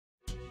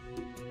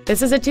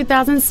This is a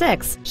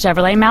 2006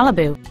 Chevrolet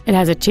Malibu. It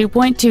has a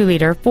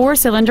 2.2-liter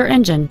four-cylinder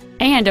engine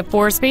and a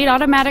 4-speed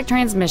automatic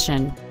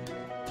transmission.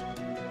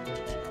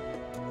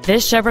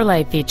 This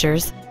Chevrolet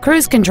features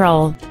cruise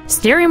control,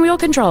 steering wheel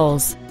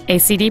controls, a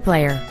CD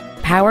player,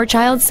 power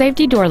child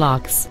safety door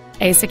locks,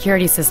 a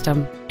security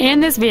system,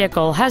 and this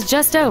vehicle has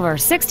just over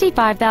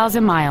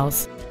 65,000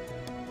 miles.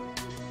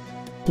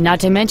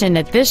 Not to mention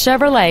that this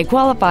Chevrolet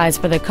qualifies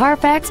for the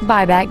Carfax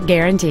buyback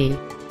guarantee.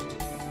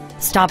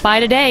 Stop by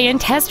today and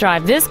test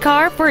drive this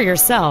car for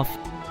yourself.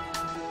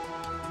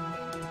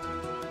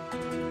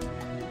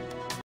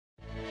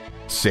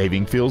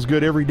 Saving feels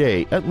good every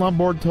day at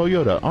Lombard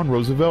Toyota on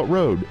Roosevelt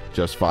Road,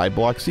 just 5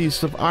 blocks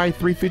east of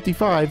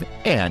I-355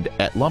 and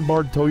at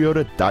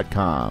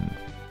lombardtoyota.com.